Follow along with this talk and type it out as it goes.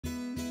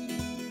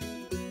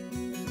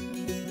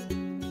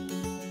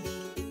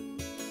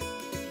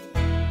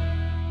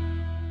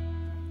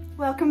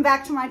Welcome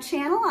back to my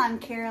channel. I'm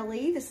Cara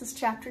Lee. This is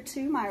chapter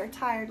 2, My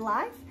Retired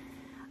Life.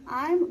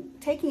 I'm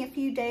taking a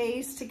few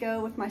days to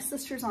go with my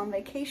sisters on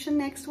vacation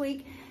next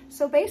week.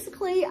 So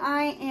basically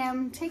I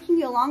am taking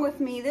you along with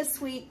me this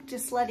week,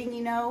 just letting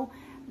you know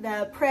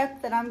the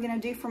prep that I'm going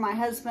to do for my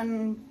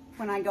husband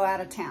when I go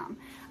out of town.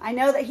 I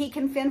know that he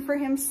can fend for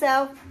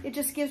himself. It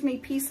just gives me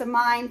peace of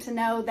mind to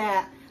know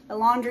that the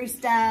laundry's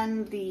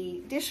done,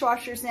 the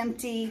dishwasher's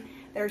empty,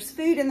 there's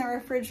food in the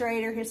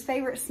refrigerator, his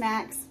favorite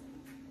snacks.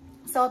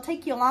 So I'll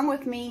take you along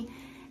with me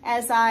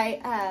as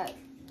I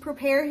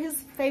prepare his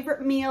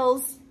favorite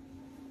meals.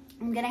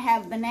 I'm gonna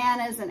have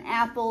bananas and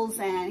apples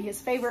and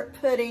his favorite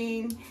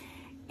pudding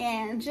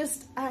and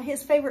just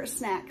his favorite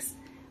snacks.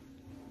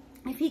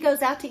 If he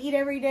goes out to eat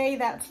every day,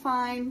 that's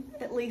fine.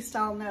 At least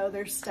I'll know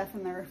there's stuff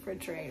in the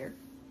refrigerator.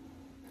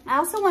 I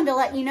also wanted to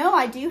let you know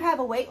I do have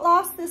a weight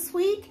loss this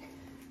week.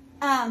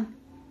 I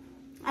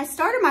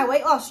started my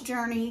weight loss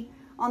journey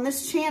on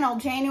this channel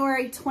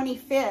January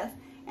 25th,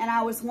 and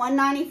I was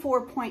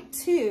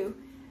 194.2.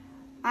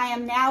 I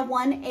am now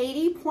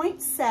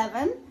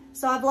 180.7,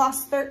 so I've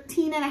lost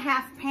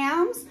 13.5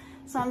 pounds.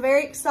 So I'm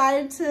very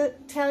excited to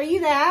tell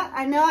you that.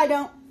 I know I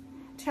don't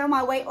tell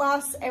my weight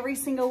loss every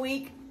single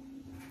week.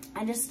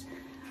 I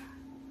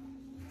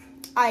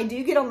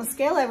do get on the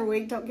scale every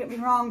week, don't get me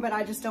wrong, but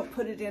I just don't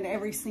put it in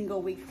every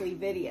single weekly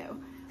video.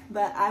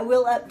 But I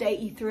will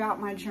update you throughout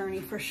my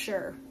journey for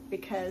sure,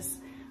 because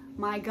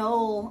my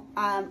goal,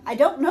 I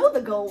don't know the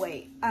goal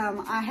weight.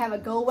 I have a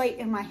goal weight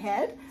in my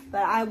head,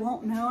 but I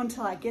won't know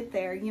until I get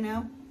there, you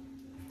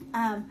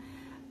know.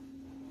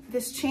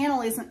 This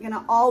channel isn't going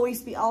to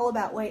always be all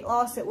about weight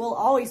loss. It will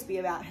always be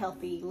about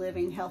healthy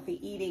living, healthy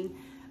eating,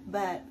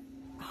 but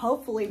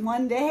hopefully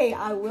one day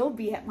I will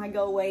be at my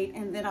goal weight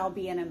and then I'll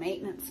be in a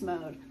maintenance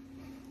mode.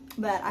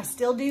 But I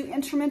still do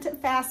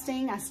intermittent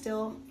fasting. I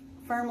still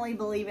firmly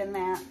believe in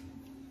that.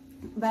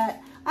 But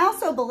I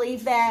also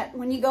believe that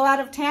when you go out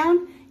of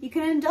town, you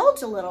can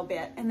indulge a little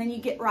bit and then you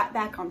get right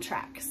back on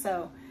track.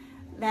 So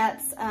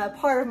that's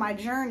part of my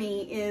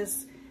journey,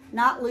 is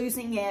not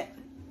losing it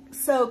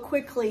so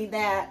quickly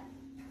that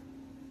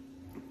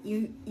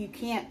you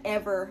can't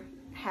ever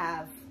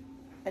have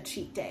a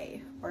cheat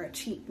day or a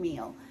cheat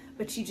meal,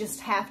 but you just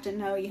have to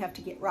know you have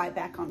to get right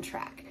back on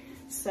track.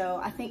 So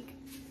I think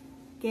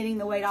getting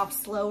the weight off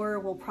slower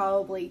will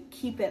probably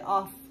keep it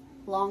off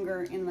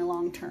longer in the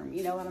long term.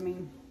 You know what I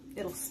mean?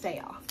 It'll stay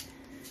off.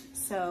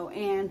 So,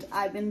 and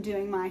I've been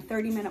doing my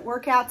 30-minute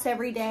workouts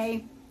every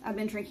day. I've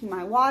been drinking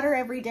my water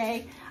every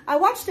day. I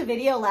watched a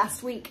video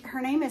last week.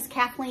 Her name is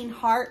Kathleen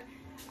Hart.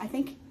 I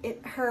think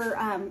her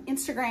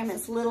Instagram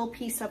is Little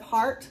Piece of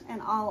Heart, and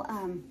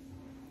I'll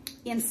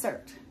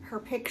insert her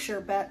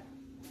picture, but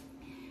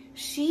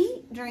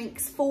she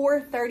drinks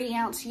 4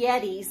 30-ounce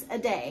Yetis a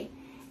day.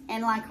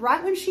 And like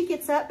right when she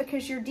gets up,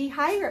 because you're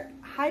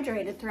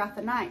dehydrated throughout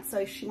the night,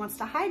 so she wants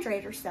to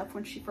hydrate herself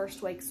when she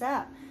first wakes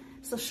up.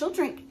 So she'll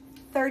drink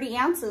 30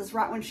 ounces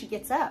right when she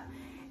gets up.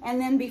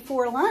 And then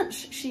before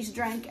lunch, she's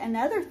drank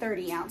another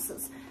 30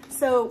 ounces.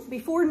 So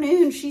before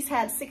noon, she's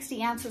had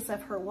 60 ounces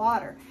of her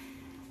water.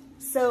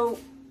 So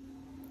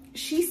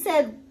she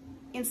said,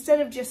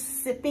 instead of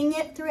just sipping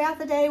it throughout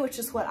the day, which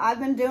is what I've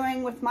been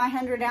doing with my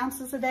 100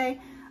 ounces a day,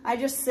 I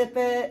just sip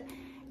it,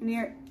 and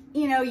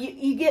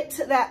you get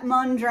to that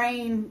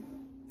mundane,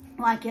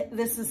 like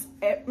this is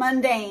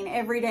mundane,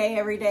 every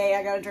day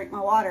I gotta drink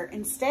my water.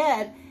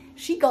 Instead,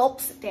 she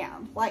gulps it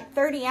down, like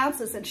 30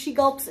 ounces, and she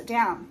gulps it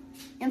down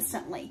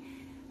instantly.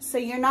 So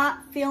you're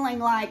not feeling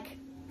like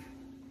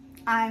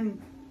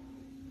I'm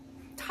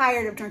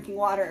tired of drinking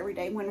water every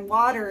day, when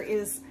water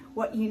is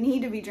what you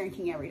need to be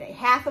drinking every day.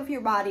 Half of your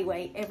body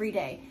weight every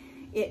day.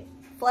 It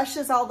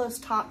flushes all those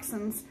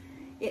toxins.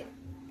 It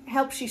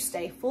helps you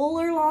stay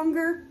fuller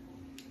longer.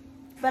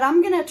 But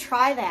I'm gonna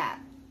try that.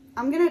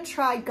 I'm gonna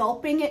try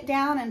gulping it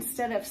down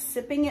instead of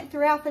sipping it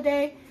throughout the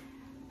day.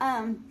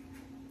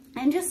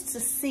 And just to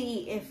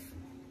see if,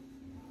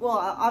 well,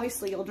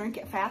 obviously you'll drink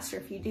it faster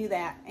if you do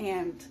that.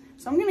 And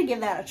so I'm gonna give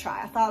that a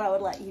try. I thought I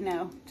would let you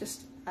know,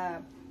 just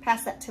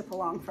pass that tip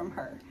along from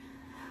her.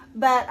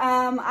 But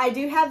I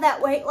do have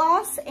that weight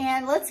loss,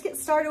 and let's get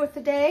started with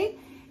the day,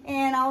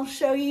 and I'll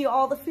show you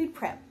all the food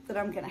prep that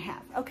I'm gonna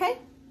have, okay?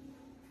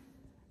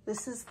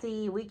 This is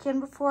the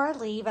weekend before I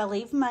leave. I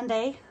leave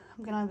Monday.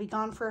 I'm gonna be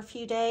gone for a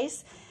few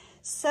days.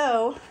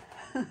 So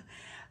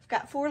I've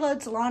got 4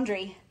 loads of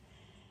laundry.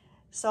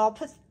 So I'll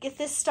get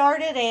this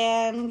started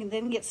and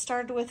then get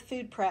started with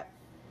food prep.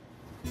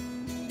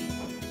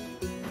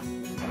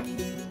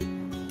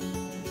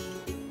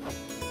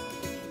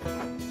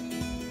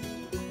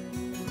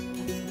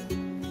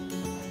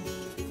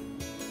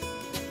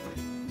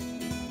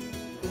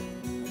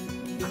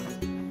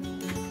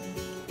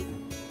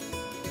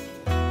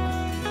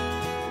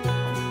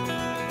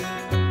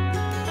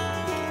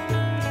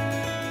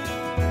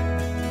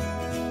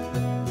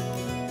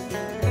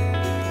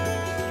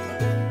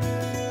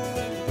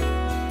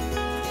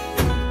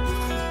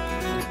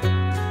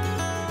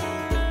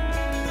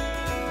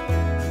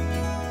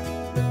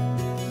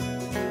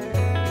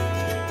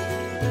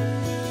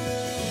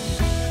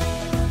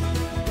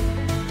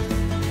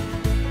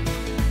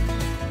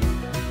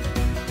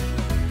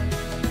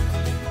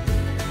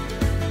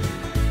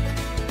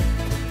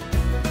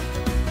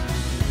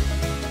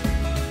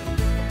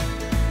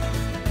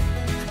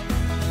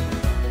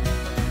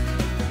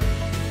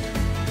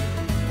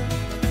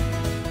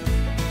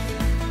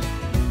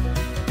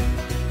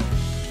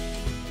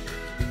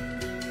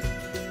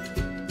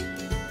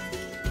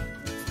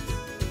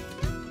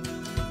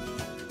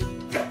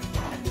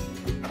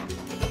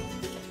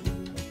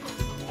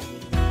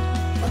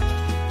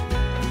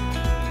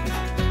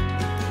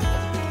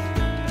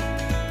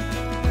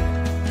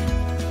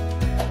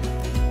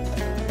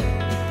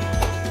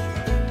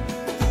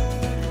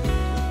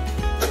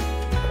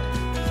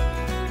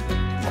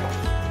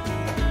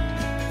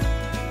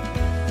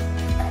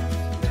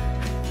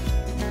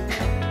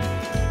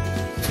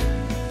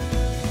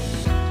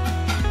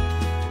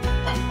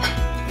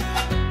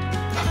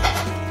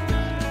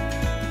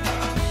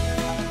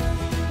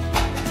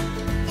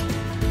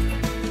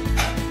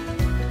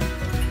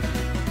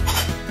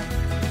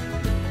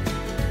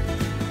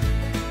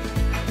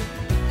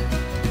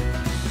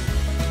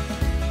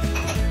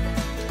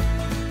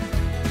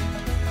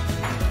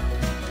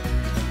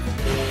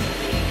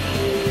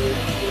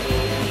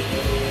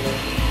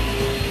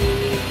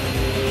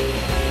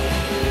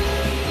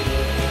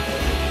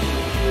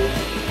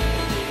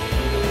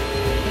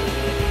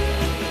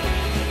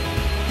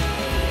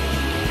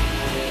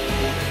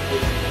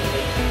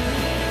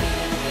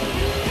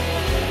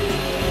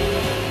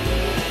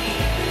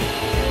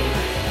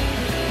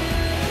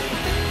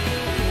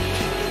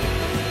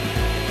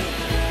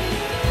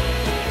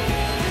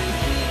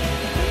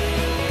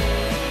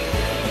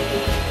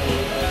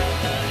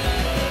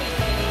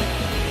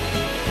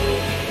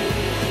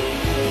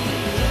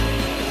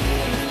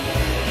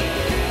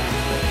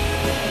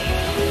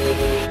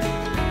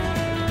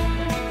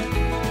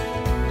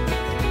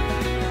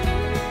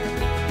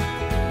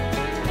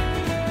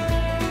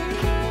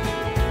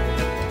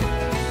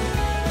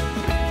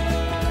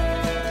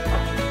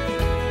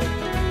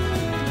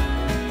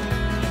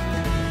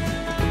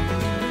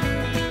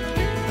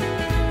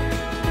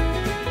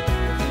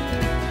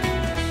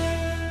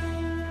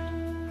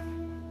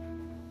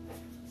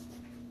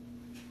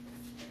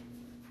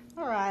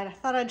 All right, I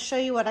thought I'd show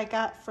you what I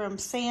got from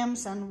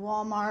Sam's and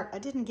Walmart. I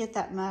didn't get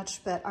that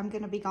much, but I'm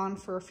gonna be gone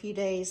for a few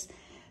days.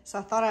 So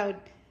I thought I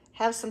would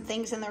have some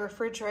things in the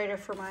refrigerator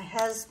for my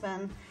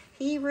husband.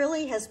 He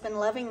really has been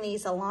loving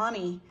these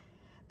Alani.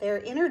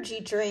 They're energy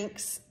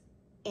drinks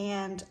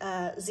and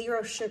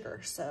 0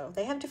 sugar. So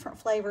they have different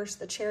flavors.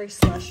 The cherry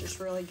slush is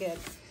really good.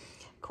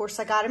 Of course,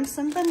 I got him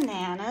some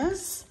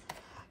bananas.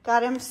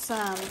 Got him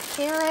some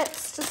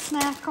carrots to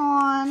snack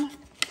on.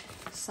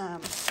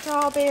 Some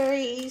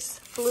strawberries,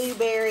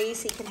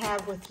 blueberries he can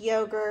have with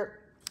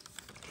yogurt.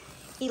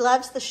 He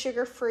loves the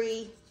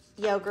sugar-free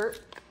yogurt.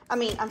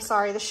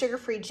 The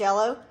sugar-free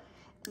Jell-O.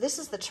 This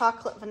is the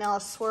chocolate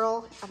vanilla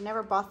swirl. I've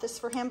never bought this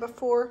for him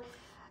before.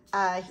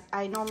 I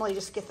normally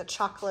just get the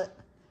chocolate,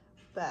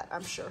 but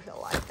I'm sure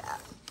he'll like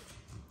that.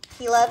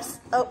 He loves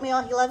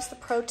oatmeal. He loves the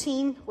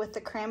protein with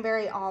the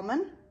cranberry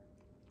almond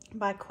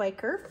by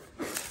Quaker.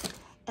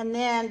 And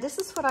then this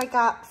is what I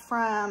got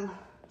from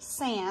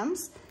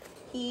Sam's.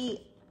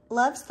 He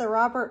loves the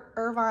Robert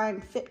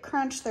Irvine Fit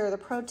Crunch. They're the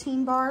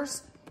protein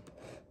bars.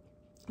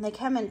 They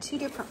come in 2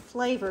 different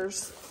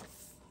flavors,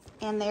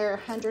 and they're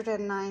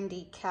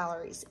 190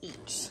 calories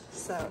each.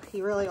 So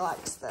he really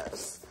likes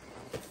those.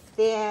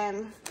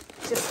 Then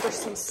just for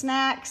some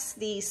snacks,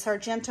 the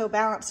Sargento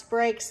Balanced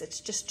Breaks. It's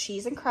just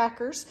cheese and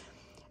crackers.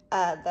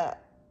 There's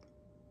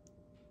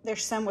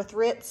some with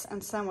Ritz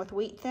and some with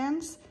wheat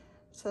thins.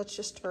 So it's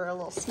just for a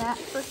little snack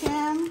for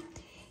him.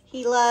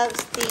 He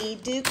loves the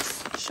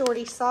Duke's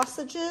Shorty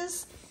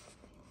sausages.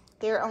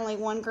 They're only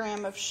 1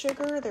 gram of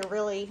sugar. They're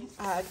really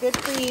good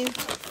for you,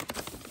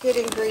 good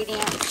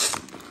ingredients.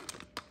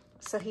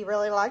 So he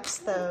really likes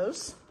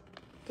those.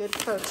 Good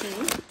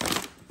protein.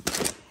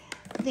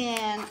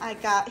 Then I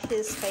got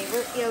his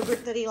favorite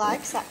yogurt that he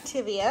likes,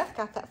 Activia.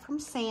 Got that from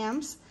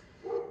Sam's.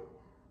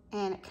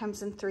 And it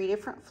comes in 3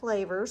 different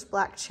flavors,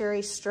 black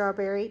cherry,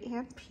 strawberry,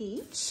 and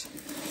peach.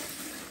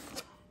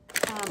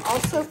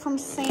 Also from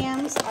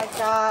Sam's, I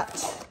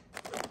got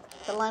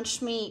the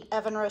lunch meat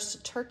oven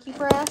roasted turkey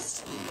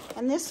breast.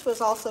 And this was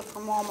also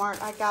from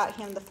Walmart. I got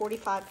him the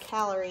 45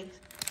 calorie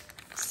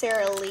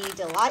Sara Lee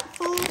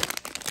Delightful.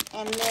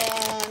 And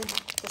then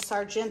the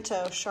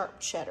Sargento sharp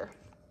cheddar.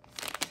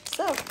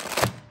 So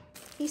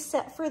he's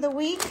set for the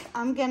week.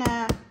 I'm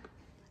gonna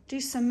do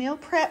some meal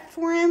prep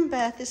for him,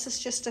 but this is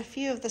just a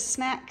few of the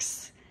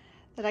snacks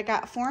that I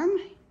got for him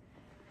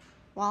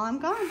while I'm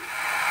gone.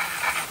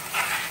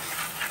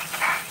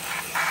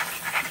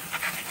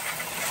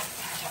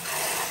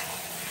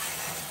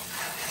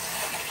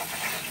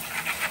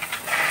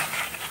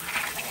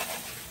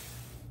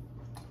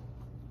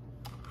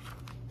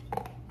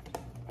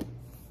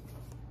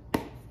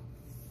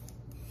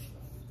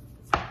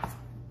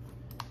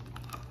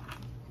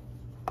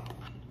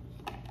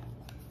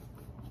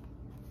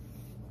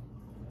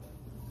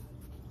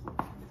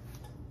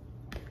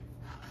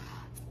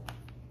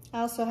 I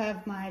also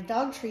have my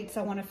dog treats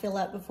I want to fill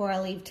up before I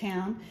leave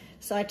town.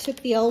 So I took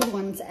the old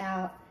ones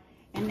out,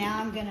 and now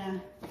I'm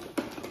gonna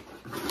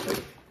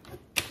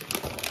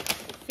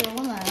fill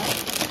them up.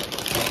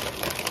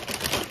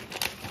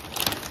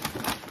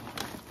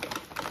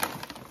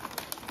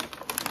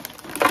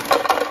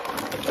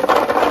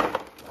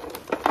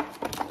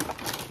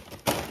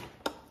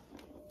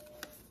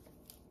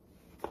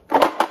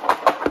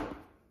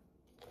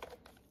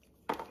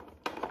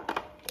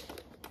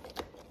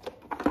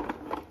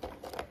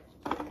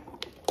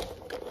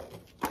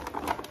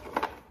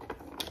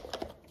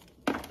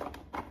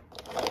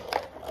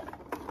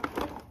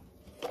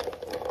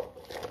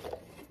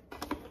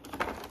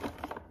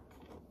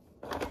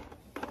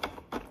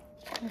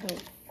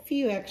 A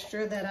few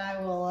extra that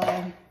I will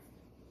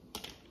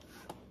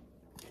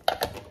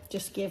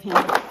just give him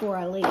before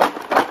I leave.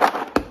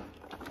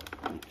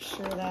 Make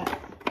sure that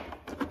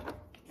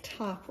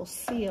top will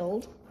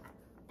sealed.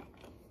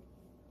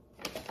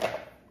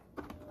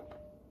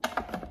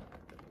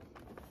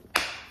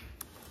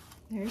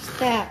 There's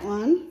that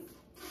one.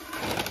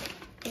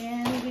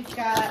 And we've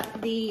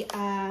got the,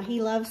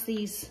 he loves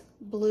these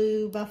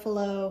blue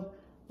buffalo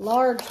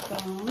large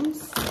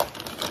bones.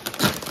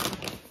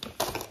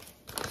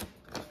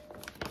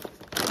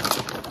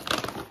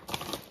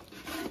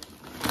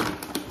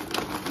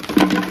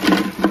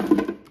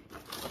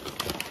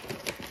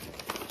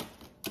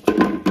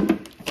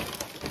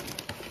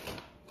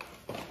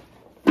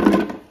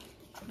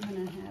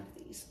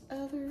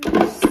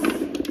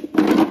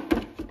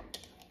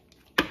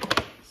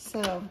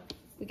 So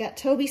we got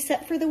Toby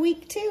set for the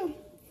week too.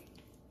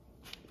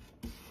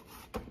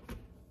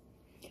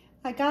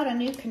 I got a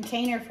new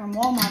container from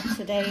Walmart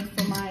today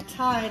for my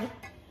Tide.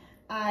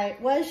 I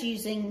was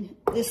using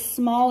this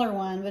smaller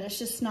one, but it's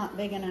just not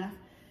big enough.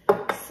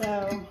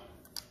 So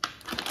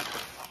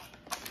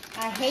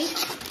I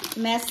hate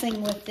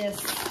messing with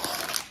this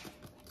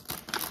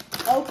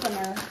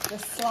opener, the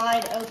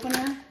slide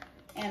opener,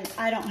 and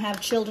I don't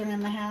have children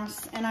in the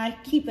house, and I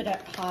keep it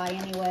up high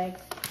anyway.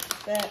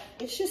 But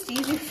it's just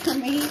easier for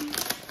me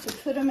to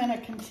put them in a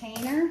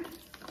container.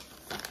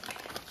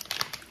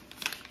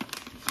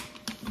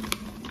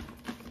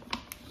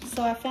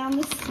 So I found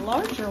this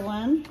larger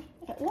one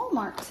at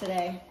Walmart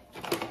today.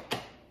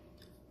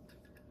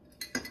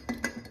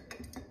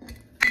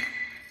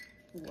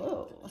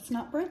 Whoa, let's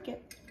not break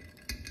it.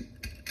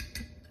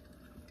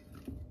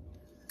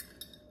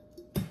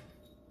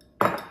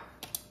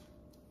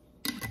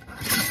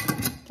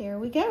 There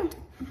we go.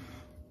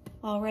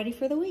 All ready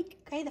for the week.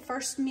 Okay, the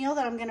first meal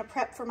that I'm gonna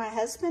prep for my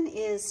husband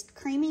is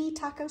creamy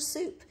taco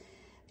soup.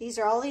 These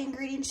are all the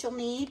ingredients you'll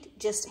need,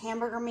 just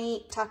hamburger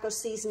meat, taco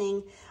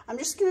seasoning. I'm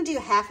just gonna do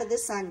half of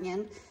this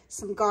onion,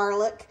 some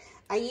garlic.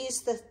 I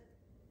use the,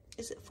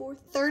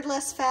 third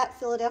less fat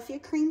Philadelphia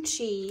cream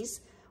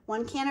cheese,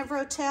 1 can of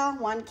Rotel,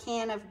 1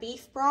 can of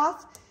beef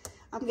broth.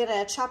 I'm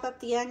gonna chop up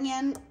the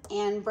onion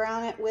and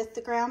brown it with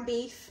the ground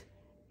beef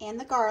and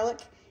the garlic.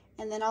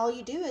 And then all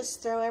you do is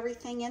throw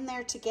everything in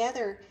there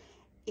together.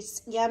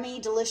 It's yummy,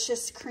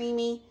 delicious,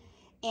 creamy,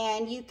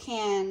 and you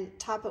can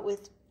top it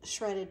with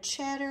shredded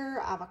cheddar,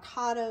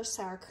 avocado,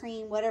 sour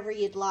cream, whatever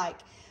you'd like.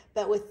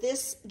 But with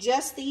this,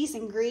 just these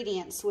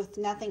ingredients with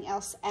nothing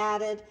else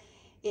added,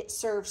 it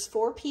serves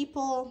 4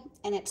 people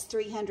and it's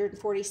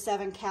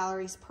 347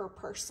 calories per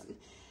person.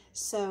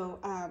 So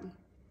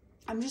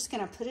I'm just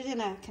gonna put it in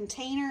a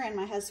container and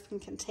my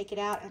husband can take it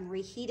out and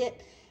reheat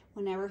it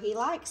whenever he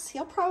likes.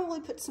 He'll probably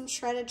put some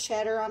shredded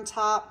cheddar on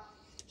top.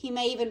 He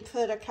may even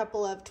put a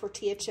couple of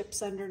tortilla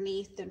chips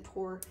underneath and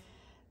pour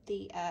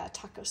the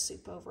taco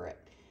soup over it.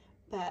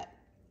 But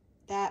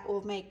that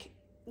will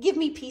give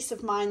me peace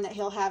of mind that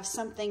he'll have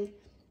something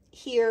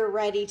here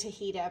ready to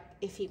heat up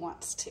if he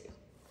wants to.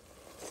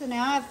 So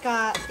now I've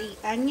got the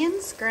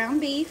onions,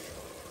 ground beef,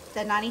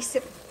 the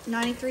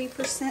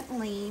 93%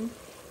 lean,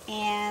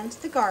 and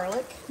the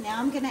garlic. Now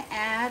I'm gonna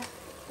add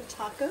the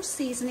taco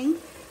seasoning.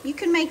 You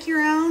can make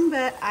your own,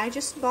 but I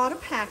just bought a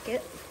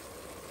packet.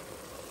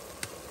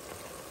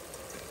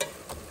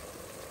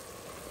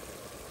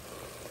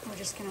 We're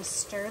just gonna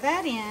stir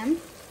that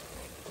in.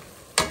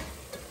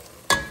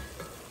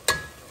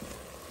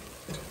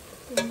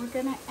 Then we're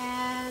gonna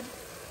add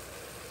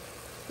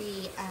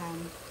the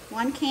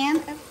 1 can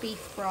of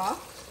beef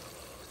broth,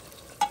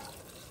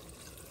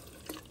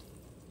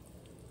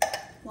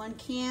 1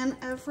 can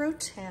of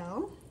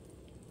Rotel,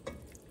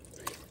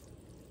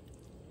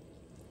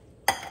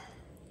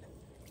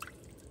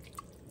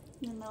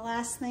 and the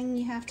last thing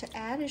you have to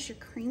add is your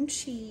cream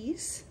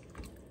cheese.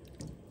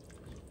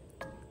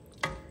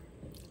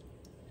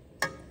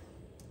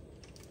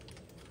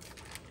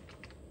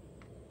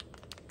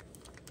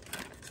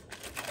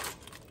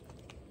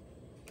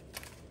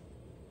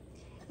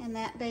 And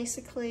that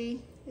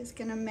basically is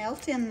gonna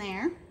melt in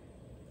there.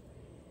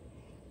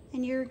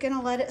 And you're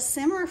gonna let it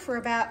simmer for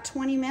about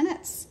 20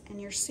 minutes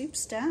and your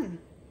soup's done.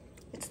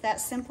 It's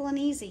that simple and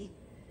easy.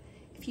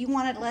 If you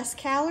wanted less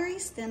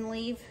calories, then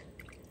leave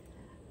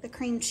the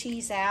cream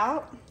cheese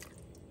out.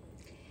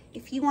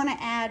 If you wanna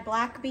add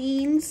black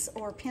beans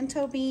or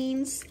pinto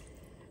beans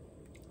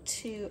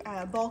to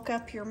bulk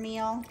up your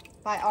meal,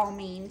 by all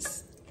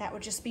means. That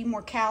would just be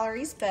more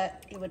calories,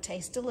 but it would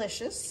taste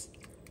delicious.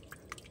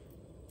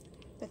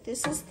 But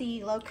this is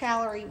the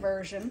low-calorie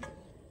version.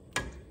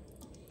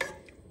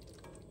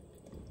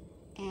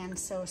 And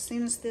so as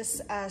soon as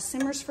this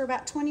simmers for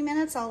about 20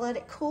 minutes, I'll let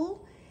it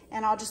cool,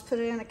 and I'll just put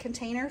it in a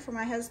container for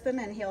my husband,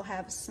 and he'll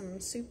have some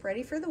soup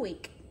ready for the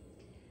week.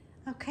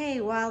 Okay,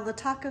 while the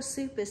taco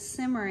soup is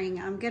simmering,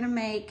 I'm gonna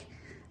make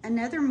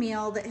another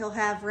meal that he'll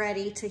have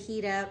ready to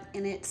heat up,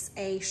 and it's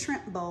a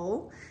shrimp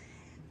bowl.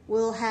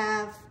 We'll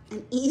have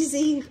an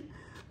easy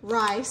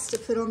rice to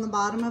put on the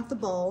bottom of the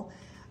bowl.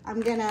 I'm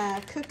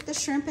gonna cook the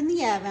shrimp in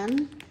the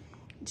oven,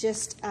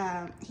 just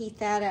heat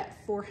that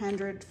at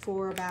 400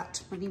 for about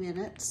 20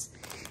 minutes.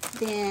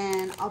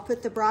 Then I'll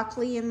put the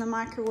broccoli in the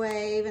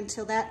microwave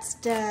until that's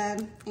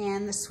done,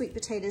 and the sweet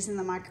potatoes in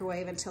the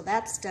microwave until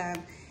that's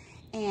done.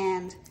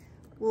 And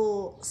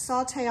we'll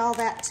saute all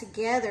that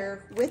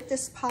together with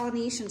this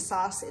Polynesian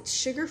sauce. It's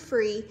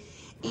sugar-free,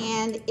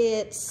 and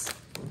it's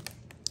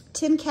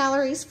 10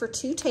 calories for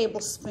 2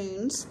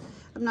 tablespoons.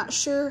 I'm not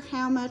sure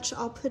how much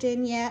I'll put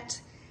in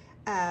yet.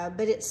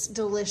 But it's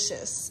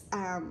delicious.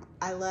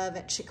 I love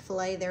at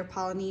Chick-fil-A their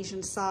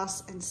Polynesian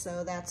sauce, and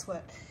so that's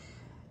what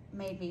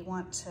made me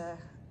want to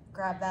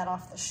grab that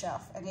off the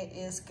shelf, and it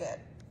is good.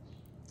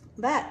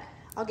 But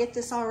I'll get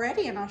this all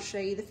ready and I'll show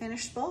you the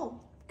finished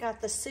bowl. Got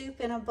the soup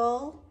in a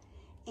bowl,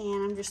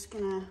 and I'm just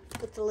gonna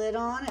put the lid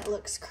on. It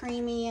looks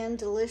creamy and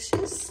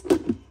delicious,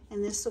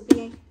 and this will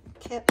be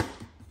kept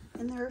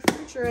in the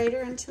refrigerator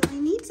until he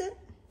needs it.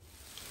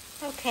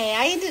 Okay,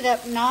 I ended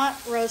up not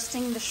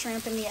roasting the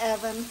shrimp in the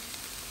oven.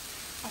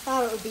 I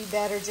thought it would be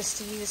better just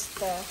to use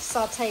the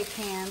saute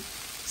pan.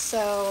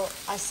 So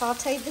I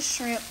sauteed the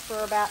shrimp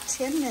for about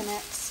 10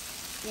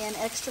 minutes in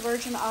extra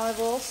virgin olive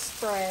oil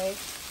spray.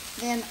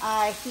 Then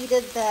I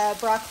heated the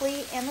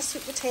broccoli and the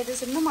sweet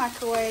potatoes in the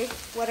microwave,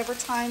 whatever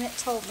time it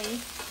told me.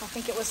 I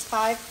think it was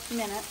 5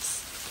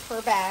 minutes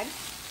per bag.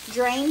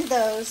 Drained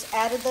those,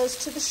 added those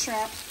to the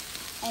shrimp,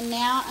 and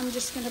now I'm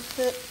just gonna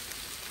put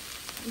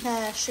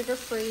the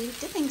sugar-free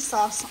dipping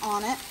sauce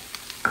on it.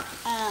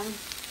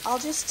 I'll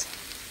just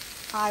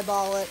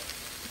eyeball it.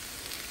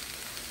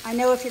 I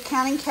know if you're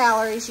counting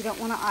calories, you don't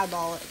want to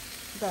eyeball it,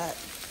 but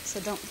so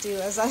don't do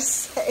as I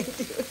say.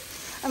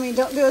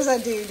 Don't do as I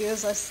do, do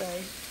as I say.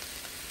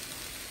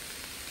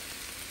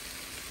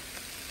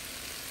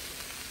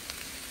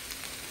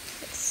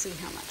 Let's see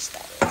how much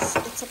that is.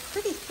 It's a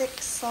pretty thick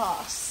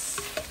sauce.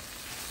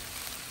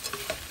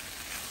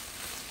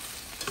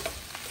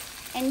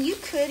 And you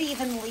could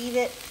even leave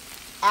it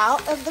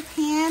out of the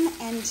pan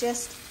and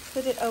just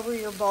put it over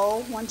your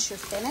bowl once you're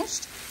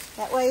finished.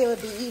 That way it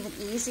would be even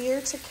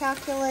easier to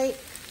calculate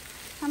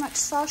how much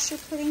sauce you're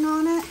putting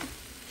on it.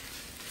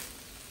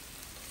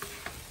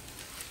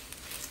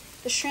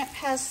 The shrimp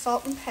has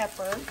salt and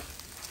pepper.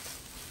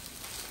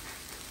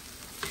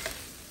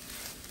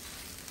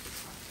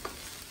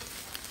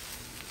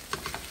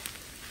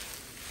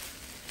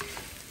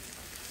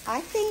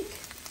 I think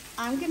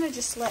I'm gonna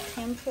just let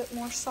him put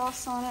more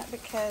sauce on it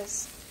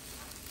because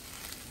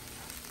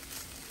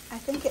I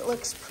think it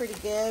looks pretty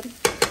good.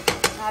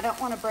 And I don't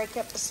want to break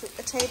up the sweet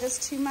potatoes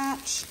too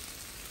much.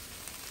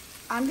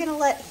 I'm gonna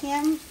let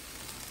him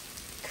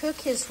cook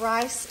his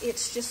rice.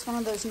 It's just one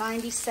of those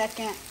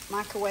 90-second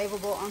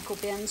microwavable Uncle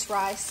Ben's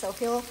rice. So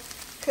he'll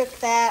cook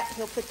that,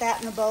 he'll put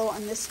that in a bowl,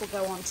 and this will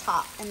go on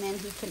top. And then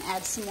he can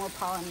add some more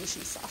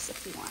Polynesian sauce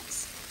if he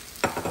wants.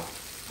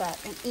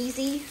 But an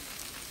easy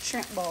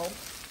shrimp bowl.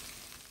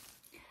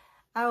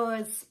 I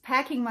was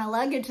packing my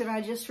luggage and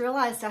I just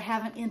realized I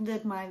haven't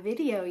ended my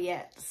video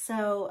yet.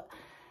 So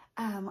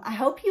I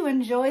hope you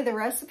enjoy the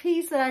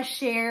recipes that I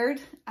shared.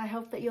 I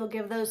hope that you'll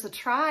give those a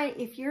try.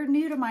 If you're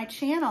new to my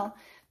channel,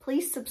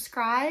 please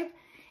subscribe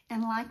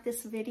and like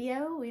this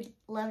video. We'd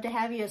love to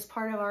have you as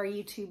part of our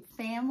YouTube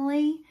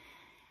family.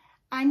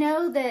 I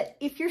know that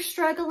if you're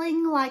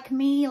struggling like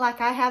me, like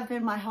I have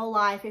been my whole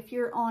life, if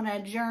you're on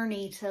a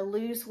journey to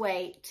lose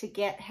weight, to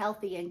get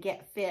healthy and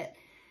get fit,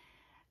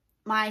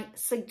 my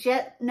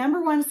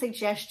number one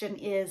suggestion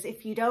is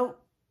if you don't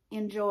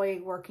enjoy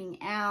working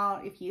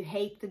out, if you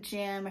hate the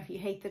gym, if you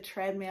hate the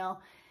treadmill,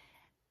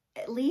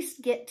 at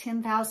least get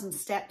 10,000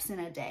 steps in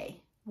a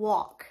day.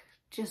 Walk,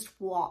 just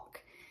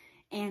walk,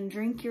 and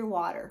drink your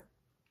water.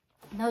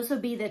 Those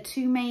would be the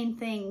two main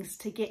things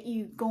to get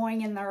you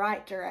going in the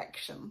right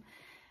direction.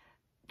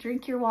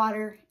 Drink your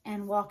water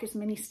and walk as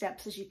many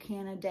steps as you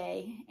can a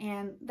day.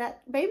 And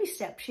that baby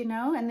steps, you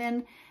know, and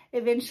then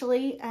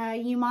eventually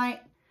you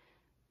might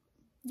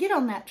get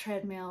on that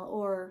treadmill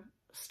or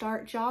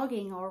start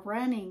jogging or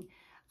running.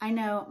 I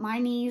know my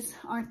knees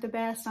aren't the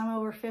best. I'm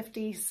over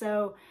 50,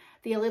 so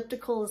the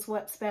elliptical is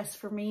what's best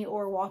for me,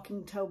 or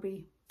walking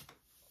Toby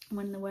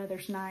when the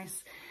weather's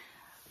nice.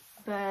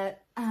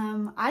 But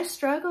I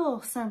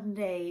struggle some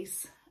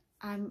days.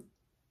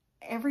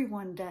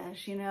 Everyone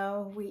does, you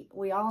know.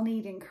 We all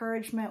need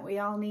encouragement. We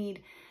all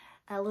need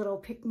a little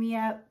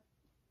pick-me-up.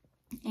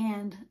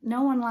 And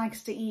no one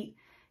likes to eat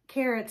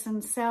carrots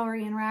and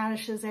celery and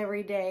radishes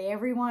every day.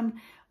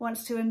 Everyone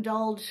wants to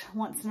indulge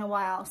once in a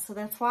while. So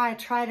that's why I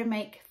try to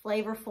make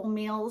flavorful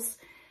meals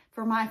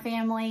for my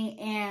family,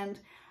 and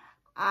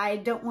I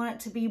don't want it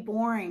to be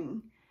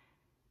boring,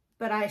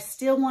 but I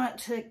still want it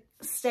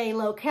to stay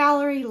low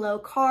calorie, low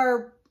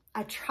carb.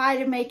 I try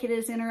to make it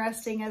as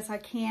interesting as I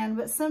can,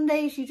 but some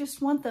days you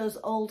just want those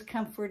old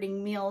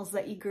comforting meals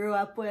that you grew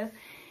up with.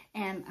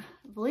 And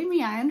believe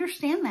me, I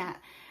understand that.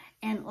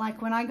 And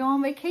like when I go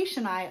on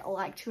vacation, I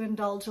like to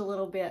indulge a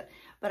little bit,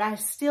 but I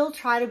still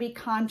try to be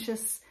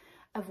conscious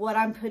of what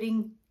I'm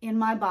putting in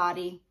my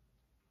body,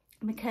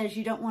 because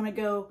you don't want to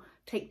go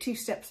take 2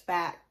 steps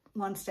back,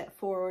 1 step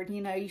forward.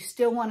 You know, you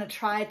still want to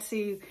try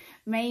to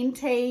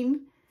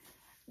maintain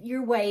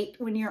your weight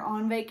when you're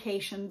on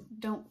vacation.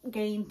 Don't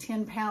gain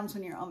 10 pounds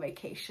when you're on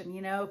vacation,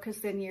 you know,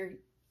 because then you're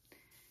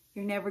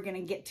never going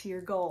to get to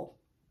your goal.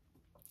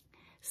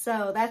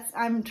 So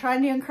I'm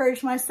trying to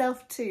encourage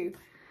myself too.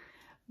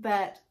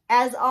 But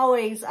as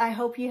always, I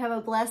hope you have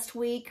a blessed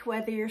week,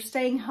 whether you're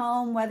staying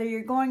home, whether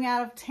you're going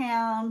out of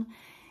town,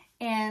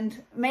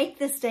 and make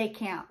this day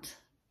count.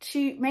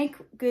 Make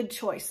good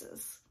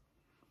choices.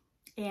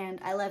 And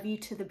I love you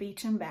to the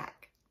beach and back.